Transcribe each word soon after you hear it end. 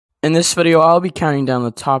In this video, I'll be counting down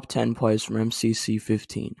the top 10 plays from MCC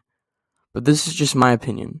 15. But this is just my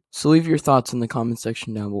opinion, so leave your thoughts in the comment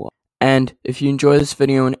section down below. And if you enjoy this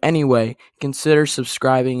video in any way, consider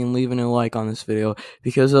subscribing and leaving a like on this video,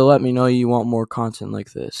 because it'll let me know you want more content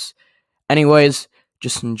like this. Anyways,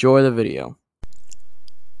 just enjoy the video.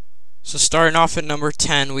 So starting off at number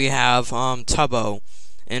 10, we have Tubbo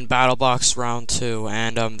in Battle Box Round 2,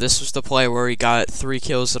 and this was the play where he got 3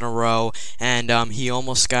 kills in a row, and he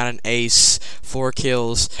almost got an ace, 4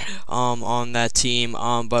 kills on that team,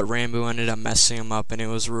 but Rambo ended up messing him up, and it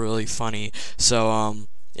was really funny. So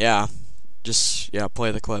yeah,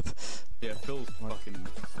 play the clip. Yeah, Phil's fucking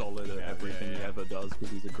solid at everything he ever does, because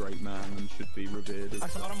he's a great man and should be revered as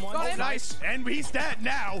such. Oh, nice, and he's dead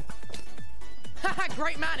now.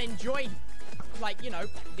 Great man, enjoy, like, you know,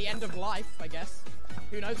 the end of life, I guess.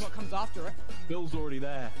 Who knows what comes after it? Phil's already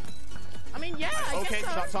there. I mean, yeah, I guess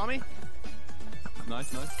so. Tommy.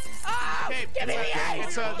 Nice. Oh, Okay, give me the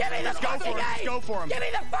ace! Give me the fucking ace! Let's go for him. Give me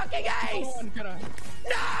the fucking ace! No!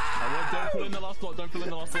 Don't pull in the last block, don't pull in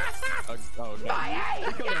the last block. Oh, okay. My ace!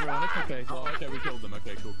 We killed everyone, it's okay. Well, okay, we killed them.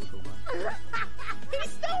 Okay, cool. He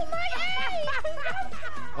stole my ace!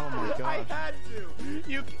 Oh my god.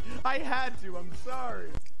 I had to. I'm sorry.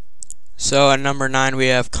 So at number 9, we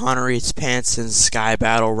have Connor Eats Pants in Sky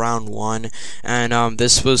Battle Round 1, and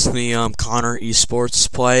this was the Connor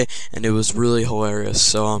Esports play, and it was really hilarious.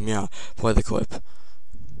 So yeah, play the clip.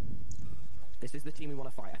 This is the team we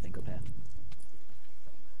want to fight, I think, up here.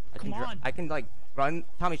 I can like run.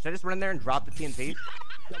 Tommy, should I just run in there and drop the TNT?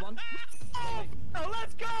 Come on. Oh,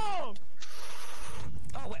 let's go!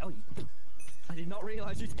 Oh wait, I did not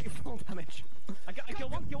realize you take full damage. I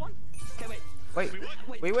killed one. Okay, wait. We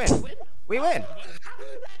We win. We win.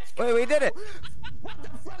 Wait, we did it. What the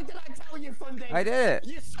fuck did I tell you, Funday? I did it.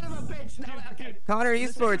 You son of a bitch. Now, okay. Connor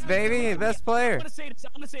Esports, baby, best player. I'm gonna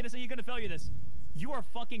say this, and you're gonna fail you this. You are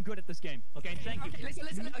fucking good at this game. Okay, thank you. Okay,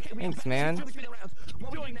 listen. Okay, Thanks, man. What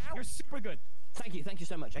are we doing now? You're super good. Thank you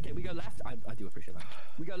so much. Okay, we go left. I do appreciate that.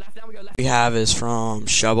 We go left now. We go left. We have is from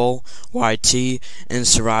Shovel YT in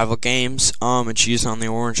Survival Games, and she's on the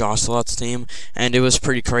Orange Ocelots team, and it was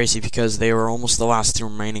pretty crazy because they were almost the last two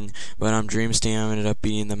remaining, but Dream's team ended up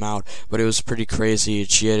beating them out, but it was pretty crazy.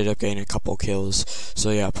 She ended up getting a couple kills. So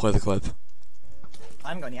yeah, play the clip. I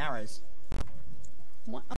haven't got any arrows.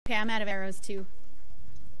 What? Okay, I'm out of arrows too.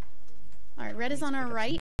 Alright, red is on our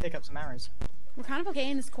right. Pick up some arrows. We're kind of okay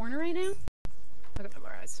in this corner right now. Look at my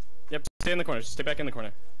eyes. Yep, stay in the corner. Just stay back in the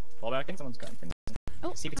corner. Fall back in. Someone's going for me.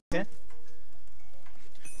 Oh, CPT here.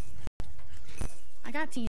 I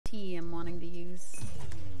got TNT I'm wanting to use.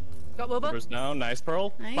 Got Wilbur. First down. Nice,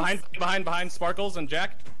 Pearl. Nice. Behind Sparkles and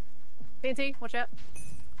Jack. TNT, watch out.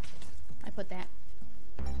 I put that.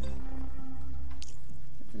 That's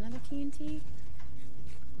another TNT.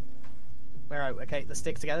 Where are we? Okay, let's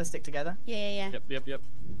stick together. Yeah. Yep.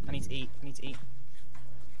 I need to eat.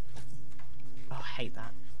 Oh, I hate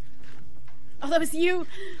that. Oh, that was you!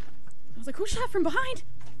 I was like, who shot from behind?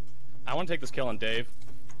 I want to take this kill on Dave.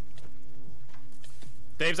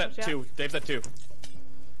 Dave's at 2.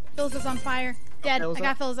 Philza's on fire. Dead.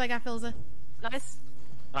 Philza? I got Philza. Nice.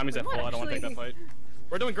 Tommy's at full. I don't want to take that fight.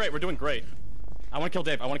 We're doing great. I want to kill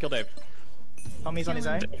Dave. Tommy's on his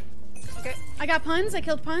own. Okay. I got puns. I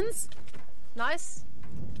killed puns. Nice.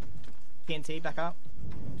 TNT, back up.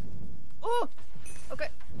 Oh! Okay.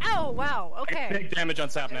 Ow, wow, okay. Big damage on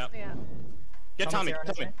Sapnap. Yeah. Get Tommy.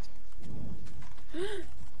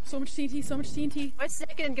 So much TNT. My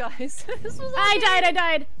second, guys. This was I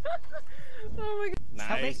died. Oh my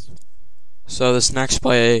god. Nice. So this next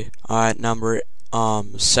play at number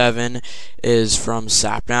 7 is from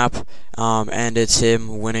Sapnap, and it's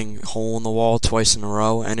him winning hole in the wall twice in a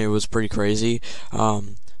row, and it was pretty crazy.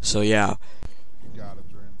 So yeah. Got it,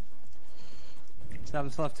 Dream.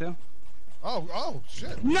 Seven's left too. Oh,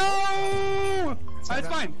 shit. No! It's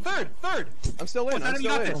fine. Third. I'm still in.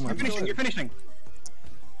 You're finishing.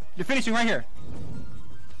 You're finishing right here.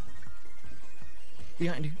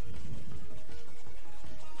 Behind you.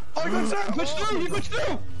 Oh, you glitched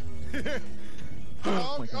through!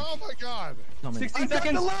 Oh my god. 16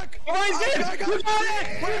 seconds. Oh, he's dead! We got it!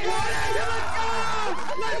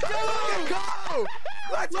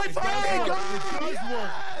 Let's go!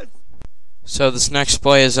 Yes! So this next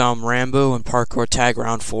play is Rambo in Parkour Tag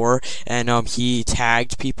Round 4, and he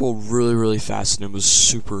tagged people really fast, and it was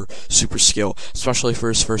super skill, especially for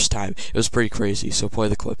his first time. It was pretty crazy. So play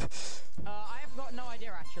the clip. I have got no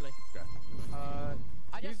idea actually. Okay.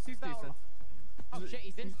 I just he's felt... decent. Oh shit,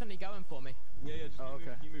 he's instantly going for me. Yeah, just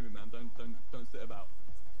keep moving, man. Don't sit about.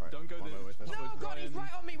 Right. Don't go this. No, God, he's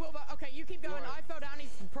right on me, Wilbur. Okay, you keep going. I fell down. He's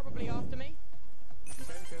probably after me.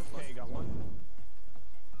 Okay,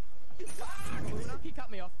 He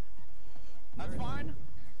cut me off. That's fine.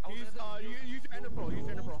 Use your ender pearl. Use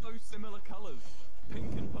your ender pearl. So similar colors.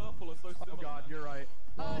 Pink and purple are so similar. Oh god, you're right.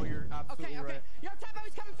 Oh, you're absolutely Okay. right. Yo, Tabo,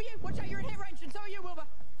 he's coming for you. Watch out, you're in hit range, and so are you, Wilbur.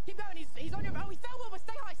 Keep going. He's on your. Oh, he fell, Wilbur.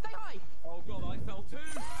 Stay high. Stay high. Oh god, I fell too.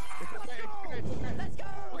 Let's go.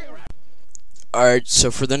 Alright,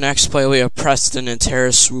 so for the next play we have Preston and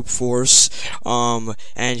Terra Swoop Force,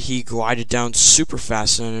 and he glided down super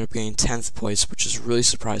fast and ended up getting 10th place, which is really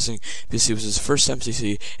surprising because he was his first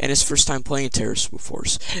MCC and his first time playing Terra Swoop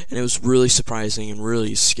Force, and it was really surprising and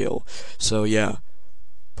really skill. So yeah,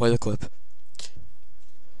 play the clip.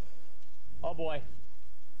 Oh boy.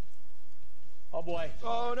 Oh boy.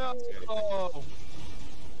 Oh no. Oh.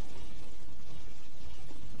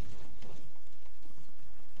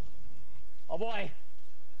 Oh boy.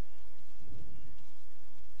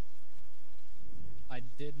 I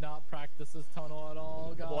did not practice this tunnel at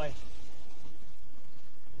all, guys. Oh boy.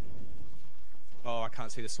 Oh, I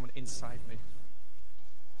can't see. There's someone inside me.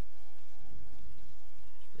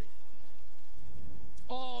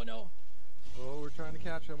 Oh no. Oh, we're trying to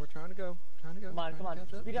catch him. We're trying to go. Come on.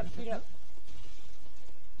 Speed up.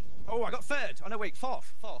 Oh, I got third. Oh no, wait,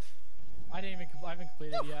 fourth. I haven't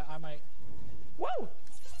completed it yet. I might. Woo!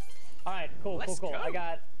 Alright, cool. I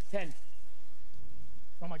got 10.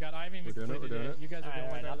 Oh my god, I haven't even completed it. You guys are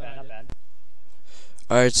doing way better than I did. Not bad.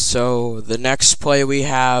 Alright, so the next play we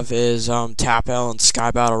have is Tap L and Sky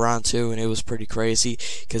Battle round 2, and it was pretty crazy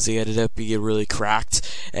because he ended up being really cracked.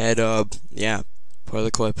 And yeah, play the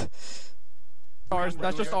clip. Ours.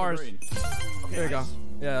 That's just ours. There you go.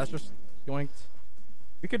 Yeah, that's just yoinked.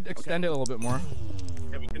 We could extend it a little bit more.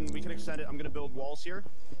 Yeah, we can extend it. I'm gonna build walls here.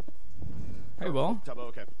 Hey, Will. Tubbo,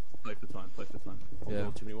 okay. Play for time.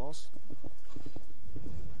 Yeah. Too many walls.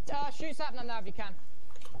 Shoot something now if you can.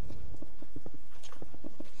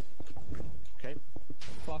 Okay.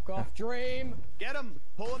 Fuck off, Dream. Get him.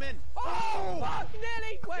 Pull him in. Oh, fuck,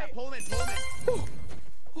 nearly. Wait. Yeah, pull him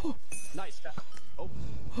in. Nice. Oh.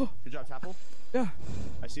 Good job, Tapple. Yeah.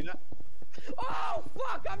 I see that. Oh,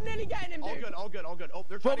 fuck, I'm nearly getting him, dude. All good. Oh,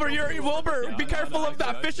 they're trying Wilbur, to go be careful of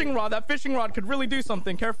that fishing rod. That fishing rod could really do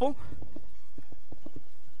something. Careful.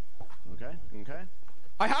 Okay.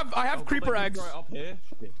 I have creeper eggs. Up here.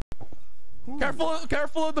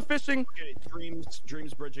 Careful of the fishing. Okay,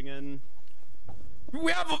 Dreams bridging in.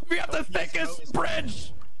 We have the thickest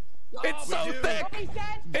bridge. It's so thick.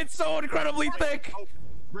 It's so incredibly thick. Oh,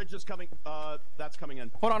 bridge is coming. That's coming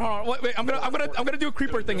in. Hold on. Wait. I'm gonna do a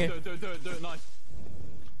creeper thingy. Do it. Nice.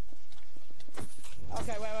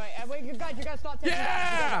 Okay, wait. You guys start taking.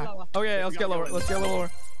 Yeah. Okay, let's get lower. Let's get a little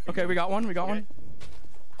lower. Okay, we got one.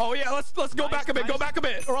 Oh yeah, let's go back a bit. Go back a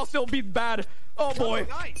bit, or else it'll be bad. Oh boy.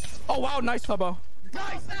 Nice. Oh wow, nice Tubbo.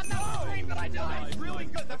 Nice. That's the dream that I died. Really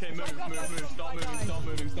good. Okay, move. Stop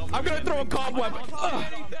moving. I'm gonna throw a cobweb.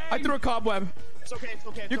 I threw a cobweb. It's okay.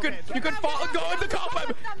 You could fall. Go in the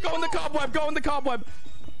cobweb. Go in the cobweb.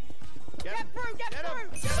 Get through.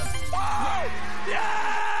 Oh,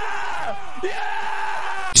 yeah.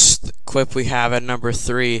 Next clip we have at number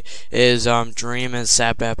 3 is Dream and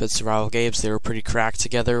Sapbap at Survival Games. They were pretty cracked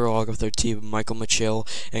together, along with their team Michael Machill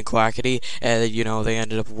and Quackity, and they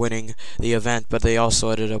ended up winning the event, but they also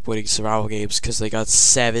ended up winning Survival Games because they got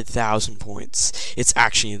 7,000 points. It's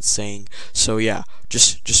actually insane. So yeah,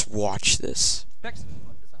 just watch this. Next.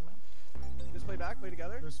 Just play back. Play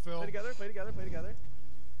together. Play together.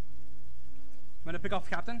 I'm gonna pick off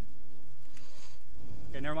Captain.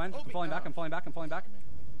 Okay, never mind. I'm falling back.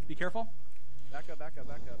 Be careful. Back up.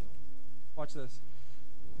 Watch this.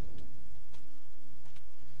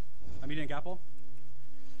 I'm eating a gapple.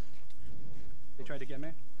 They tried to get me.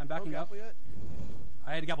 I'm backing up. Yet?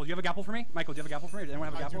 I had a gapple. Do you have a gapple for me? Michael, do you have a gapple for me? Does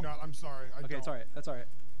anyone have a gapple? I do not. I'm sorry. I Okay, don't. it's alright. That's alright.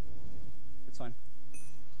 It's fine.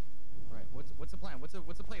 Alright, what's the plan? What's the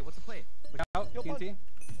play? Look out. TNT.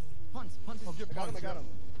 Punts. I got him.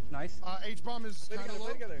 Nice. H-bomb is kind of low.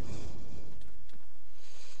 Play together.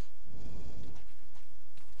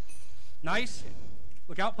 Nice.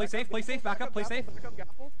 Look out. Play safe. Back up. Play safe.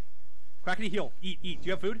 Quackity, heal. Eat. Do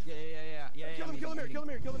you have food? Yeah. Kill him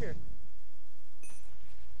here.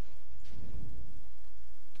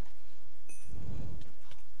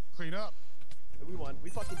 Clean up. We won. We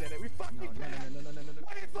fucking did it. We fucking did it. No.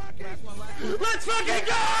 Let's fucking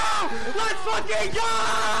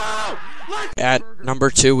go! At number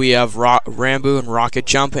 2 we have Rambo and Rocket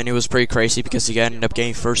Jump, and it was pretty crazy because he ended up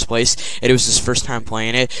getting first place, and it was his first time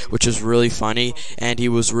playing it, which was really funny, and he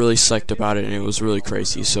was really psyched about it, and it was really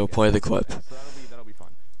crazy. So play the clip. That'll be fun.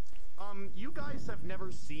 You guys have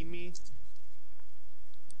never seen me.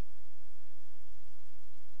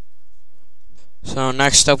 So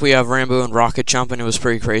next up we have Rambo and Rocket Jump, and it was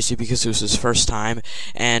pretty crazy because it was his first time,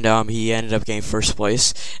 and he ended up getting first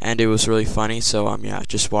place, and it was really funny. So yeah,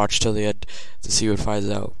 just watch till the end to see what finds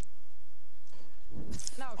out.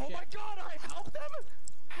 Oh my god, I helped them?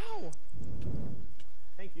 How?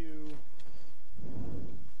 Thank you.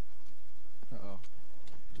 Uh-oh.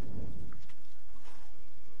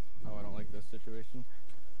 Oh, I don't like this situation.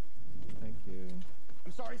 Thank you.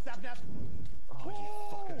 I'm sorry, Sapnap. Oh,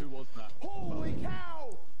 you fucker, who was that? Holy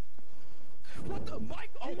cow! What the? Mike?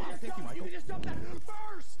 Oh, wow, thank you, Michael. You just jumped that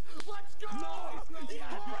first! Let's go!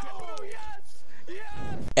 Yes! Yes!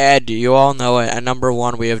 Ed, you all know it. At number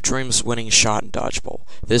 1, we have Dream's winning shot in dodgeball.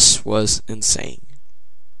 This was insane.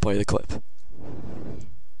 Play the clip.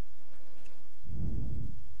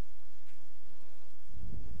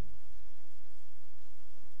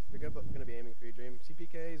 We're gonna be aiming for you, Dream.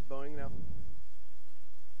 CPK is Boeing now.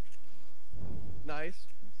 Nice.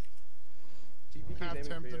 CPK is Half aiming for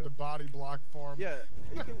tempted you. to body block for him. Yeah,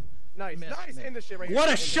 you can. Nice, nice. End the shit right here. What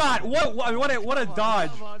a End it. shot! What a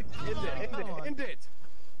dodge! End it.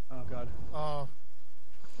 Oh god.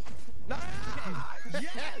 Nice!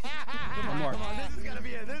 Yes! One more. Come on, this is gonna be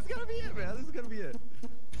it. This is gonna be it, man. This is gonna be it.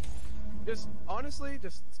 Just honestly,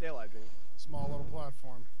 just stay alive, Dream. Small little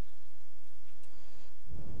platform.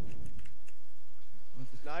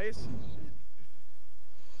 Nice.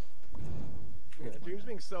 Yeah, Dream's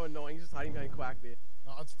being so annoying. He's just hiding behind Quackbait.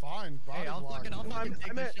 No, it's fine. Body Hey, I'll block. fucking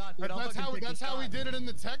take this shot, dude. That's how we did it in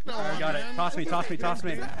the techno. I got it. man. Toss me. Toss me. Toss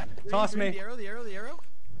me. Toss me. The arrow, the arrow, the arrow.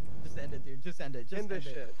 Just end it, dude. Just end it. Just End this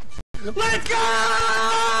it. shit. Let's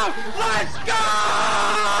go! Let's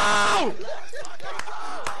go!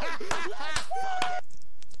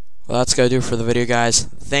 Well, that's gonna do it for the video, guys.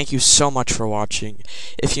 Thank you so much for watching.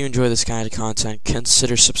 If you enjoy this kind of content,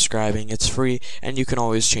 consider subscribing. It's free, and you can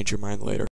always change your mind later.